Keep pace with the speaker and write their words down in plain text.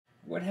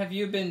What have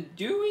you been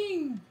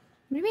doing?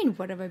 What do you mean,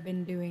 what have I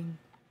been doing?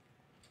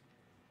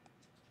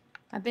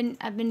 I've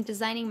been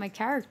designing my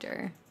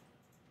character.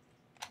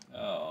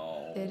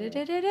 Oh.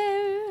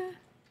 Da-da-da-da-da.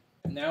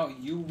 Now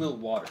you will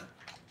water.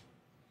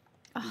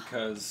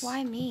 Because...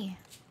 Why me?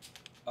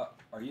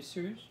 Are you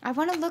serious? I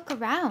want to look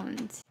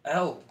around.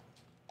 Elle.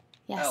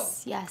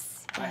 Yes,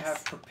 yes, I yes.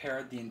 have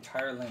prepared the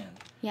entire land.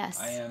 Yes.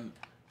 I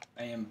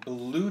am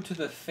blue to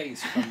the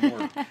face from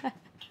work.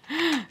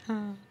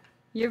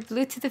 You're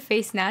blue to the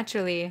face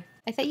naturally.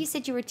 I thought you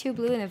said you were too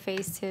blue in the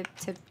face to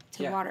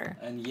water.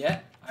 And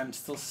yet, I'm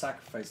still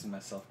sacrificing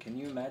myself. Can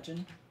you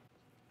imagine?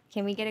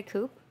 Can we get a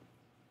coop?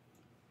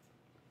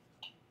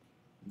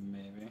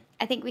 Maybe.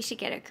 I think we should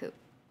get a coop.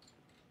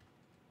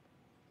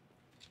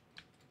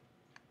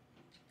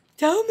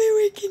 Tell me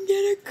we can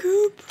get a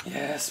coop.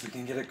 Yes, we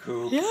can get a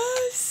coop.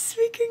 Yes,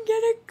 we can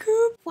get a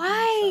coop.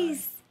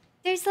 Wyzze,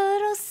 there's a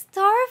little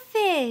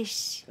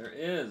starfish. There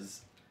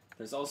is.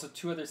 There's also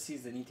 2 other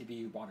seas that need to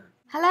be watered.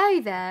 Hello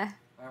there.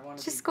 I want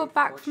to Just got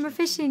back from a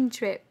fishing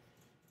trip.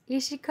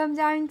 You should come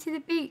down to the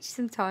beach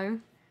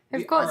sometime.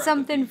 I've got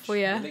something for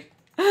you.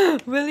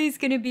 Willie's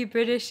gonna be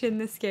British in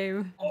this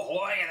game.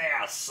 Ahoy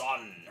there,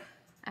 son.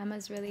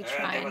 Emma's really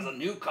trying. There was a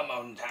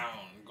newcomer in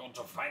town. Going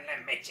to finally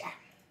meet ya.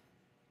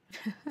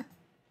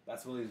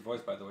 That's Willie's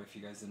voice, by the way, if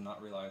you guys did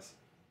not realize.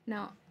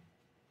 No.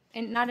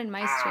 And not in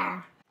my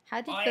stream.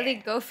 How did Willie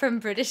go from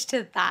British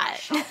to that?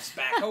 Shop's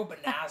back open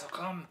now, so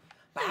come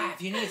by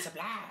if you need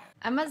supply.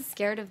 Emma's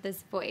scared of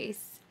this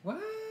voice.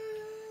 What?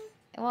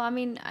 Well, I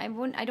mean, I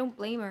don't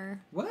blame her.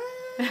 What?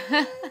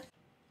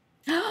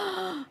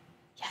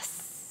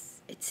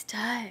 Yes, it's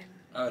time.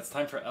 Oh, it's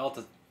time for Elle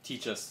to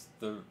teach us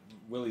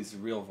Willie's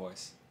real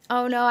voice.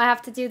 Oh no, I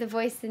have to do the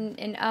voice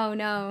in oh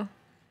no.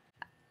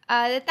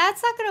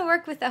 That's not gonna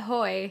work with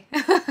ahoy.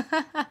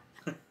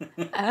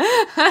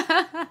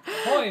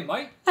 Ahoy,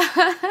 mate.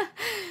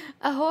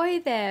 Ahoy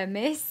there,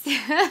 miss.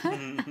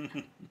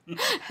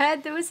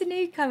 Heard there was a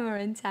newcomer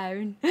in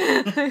town.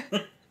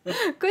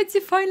 Good to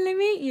finally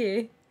meet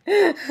you.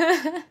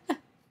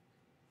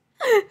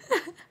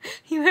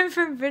 You went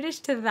from British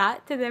to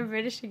that to then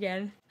British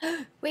again.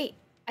 Wait,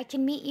 I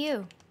can meet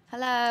you.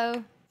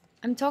 Hello.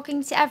 I'm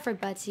talking to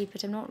everybody,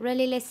 but I'm not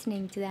really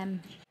listening to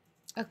them.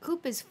 A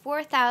coop is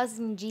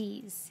 4,000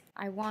 Gs.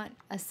 I want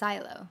a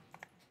silo.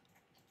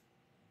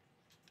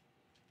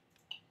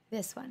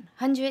 This one.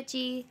 100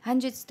 G,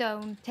 100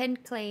 stone, 10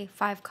 clay,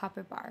 5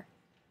 copper bar.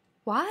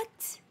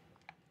 What?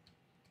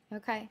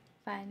 Okay,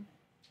 fine.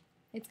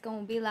 It's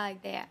gonna be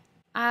like that.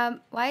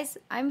 Wyzze,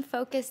 I'm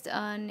focused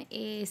on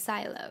a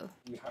silo.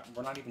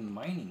 We're not even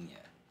mining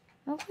yet.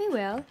 Oh, we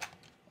will.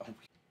 Oh.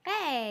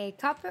 Hey,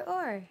 copper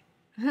ore.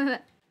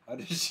 How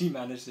did she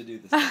manage to do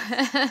this?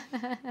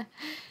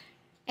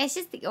 It's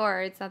just the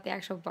ore, it's not the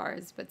actual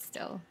bars, but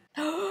still.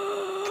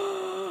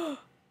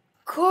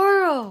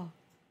 Coral!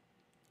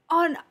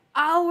 On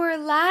our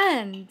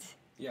land!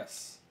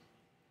 Yes.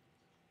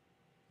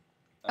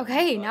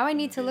 Okay, now I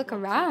need to look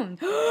around.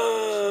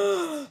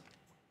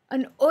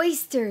 An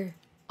oyster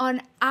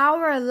on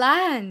our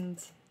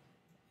land!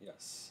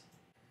 Yes.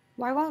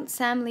 Why won't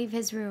Sam leave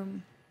his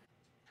room?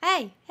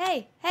 Hey,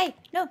 hey, hey,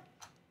 no!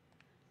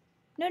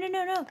 No, no,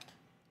 no, no!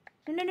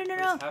 No, no, no, no,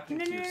 no! No, no,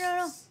 no, no,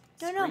 no!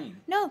 No, no,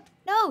 no,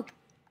 no!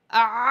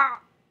 Ah!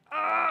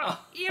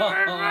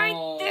 You're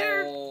right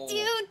there,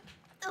 dude!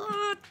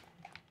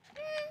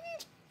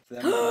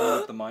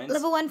 The mines?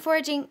 Level 1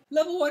 foraging.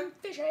 Level 1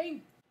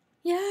 fishing!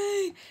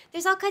 Yay!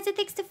 There's all kinds of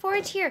things to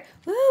forage here.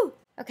 Woo!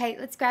 Okay,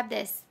 let's grab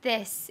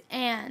this,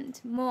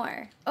 and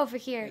more. Over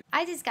here.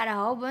 I just got a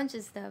whole bunch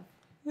of stuff.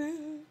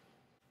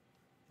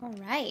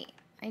 Alright.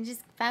 I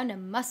just found a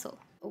mussel.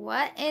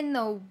 What in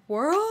the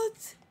world?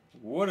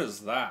 What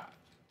is that?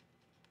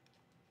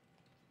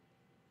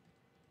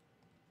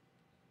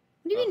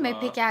 What do you mean my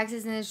pickaxe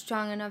isn't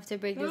strong enough to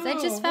break this? I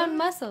just found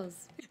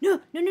mussels.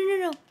 No, no, no, no,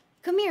 no.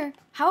 Come here.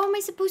 How am I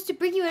supposed to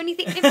bring you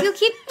anything if you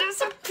keep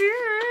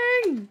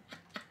disappearing?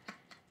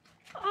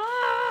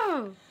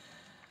 Oh!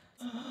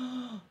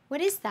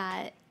 What is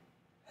that?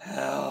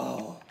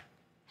 Hell.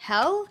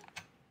 Hell?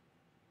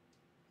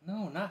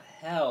 No, not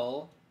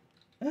hell.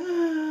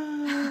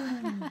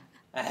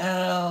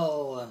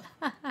 Hell.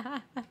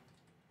 I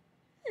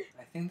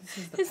think this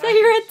is the Is that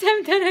your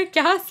attempt at a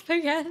gasp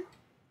again?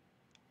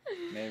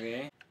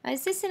 Maybe.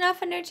 Is this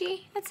enough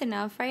energy? That's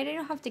enough, right? I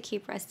don't have to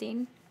keep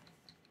resting.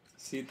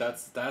 See,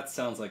 that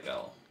sounds like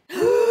L.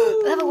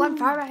 Level 1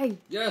 farming.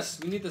 Yes,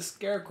 we need the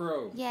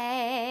scarecrow.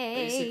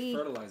 Yay. Basic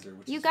fertilizer.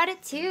 Which you is got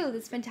it too.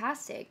 That's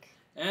fantastic.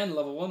 And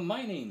level 1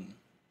 mining.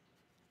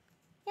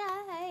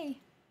 Yay.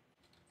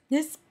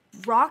 This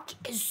rock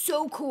is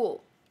so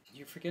cool.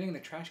 You're forgetting the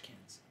trash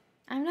cans.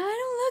 I don't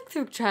look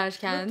through trash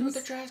cans. Look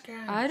through the trash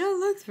cans. I don't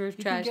look through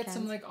trash cans. You can get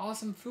some like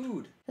awesome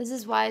food. This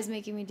is why it's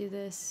making me do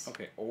this.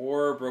 Okay,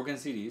 or broken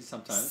CDs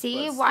sometimes.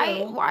 See,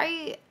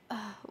 why?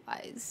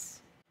 Wyzze.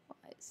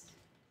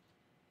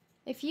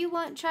 If you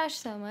want trash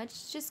so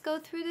much, just go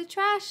through the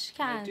trash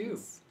cans. I do.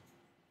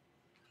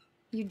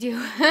 You do.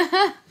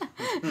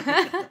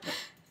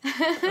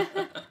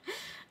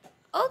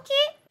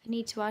 Okay. I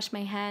need to wash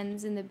my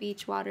hands in the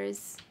beach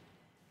waters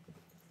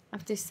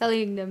after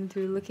selling them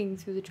through looking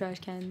through the trash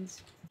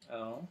cans.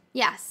 Oh?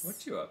 Yes.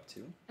 What you up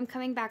to? I'm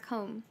coming back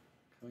home.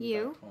 Coming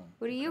back home.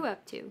 What are you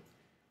up to?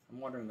 I'm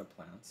watering the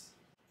plants.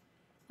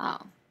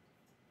 Oh.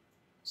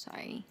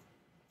 Sorry.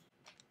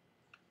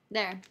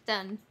 There,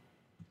 done.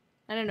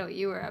 I don't know what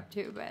you were up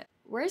to, but...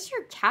 Where's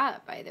your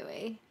cat, by the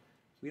way?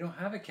 We don't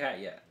have a cat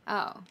yet.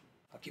 Oh.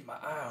 I'll keep my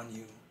eye on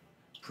you.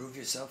 Prove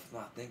yourself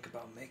and I'll think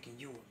about making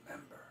you a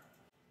member.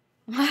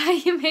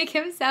 Why you make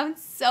him sound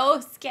so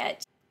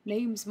sketch?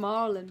 Name's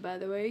Marlon, by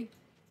the way.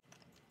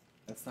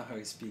 That's not how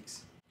he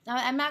speaks.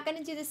 I'm not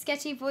gonna do the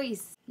sketchy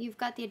voice. You've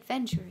got the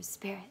adventurer's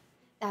spirit.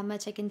 That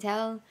much I can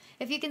tell.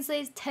 If you can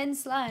slay 10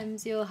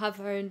 slimes, you'll have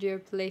earned your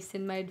place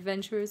in my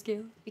adventurer's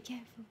guild. Be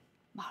careful.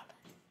 Marlon.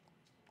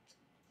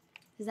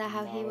 Is that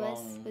how he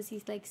was? Was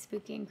he like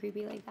spooky and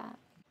creepy like that?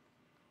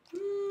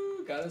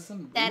 Ooh, got us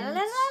some boots.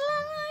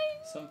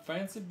 Some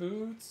fancy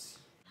boots.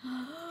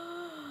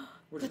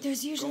 But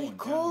there's usually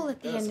coal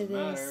at the end of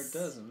this.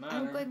 Doesn't matter.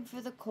 I'm going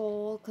for the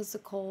coal because the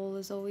coal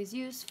is always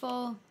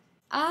useful.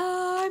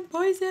 Ah, I'm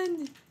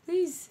poisoned.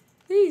 Please,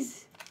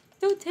 please,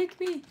 don't take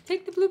me.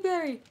 Take the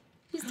blueberry.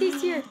 He's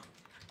tastier.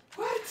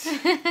 What?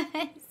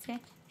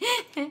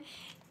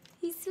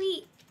 He's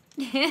sweet.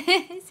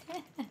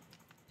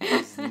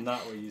 That's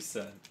not what you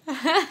said.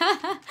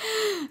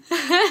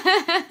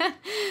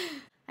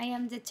 I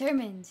am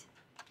determined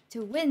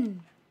to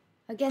win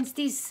against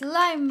these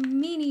slime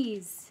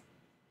meanies.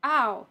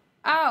 Ow.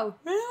 Ow.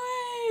 Run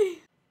away.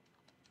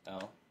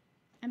 L.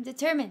 I'm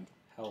determined.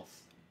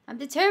 Health. I'm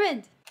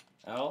determined.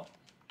 L.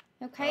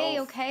 Okay,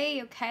 Health.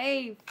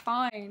 okay,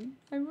 fine.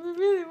 I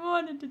really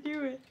wanted to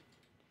do it.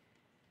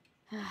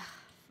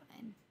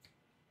 Fine.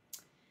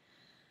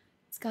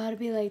 It's gotta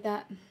be like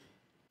that.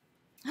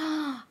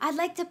 I'd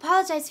like to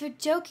apologize for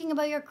joking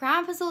about your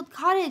grandpa's old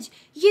cottage.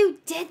 You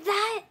did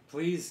that?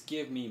 Please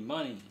give me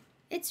money.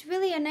 It's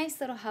really a nice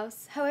little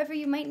house. However,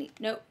 you might need...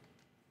 Nope.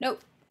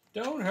 Nope.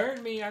 Don't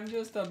hurt me. I'm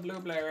just a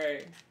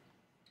blueberry.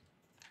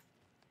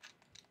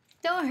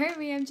 Don't hurt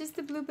me. I'm just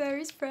the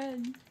blueberry's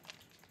friend.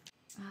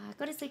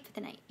 Go to sleep for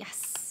the night.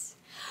 Yes.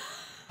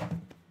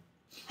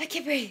 I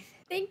can breathe.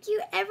 Thank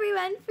you,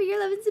 everyone, for your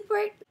love and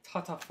support.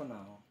 Ta-ta for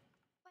now.